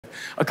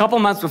A couple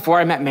months before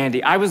I met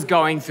Mandy, I was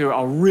going through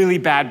a really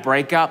bad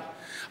breakup.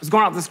 I was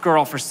going out with this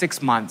girl for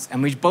 6 months,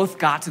 and we both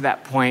got to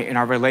that point in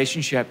our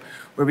relationship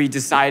where we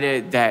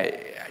decided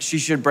that she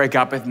should break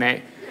up with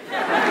me.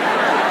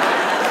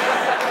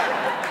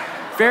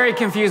 Very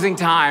confusing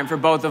time for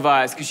both of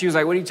us, because she was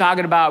like, what are you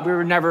talking about? We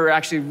were never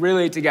actually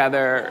really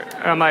together.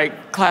 And I'm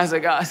like,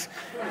 classic us.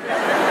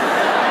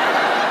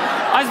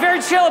 I was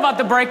very chill about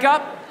the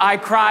breakup. I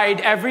cried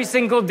every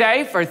single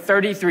day for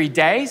 33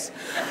 days.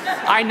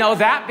 I know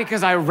that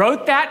because I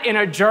wrote that in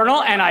a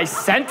journal and I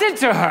sent it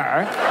to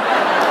her.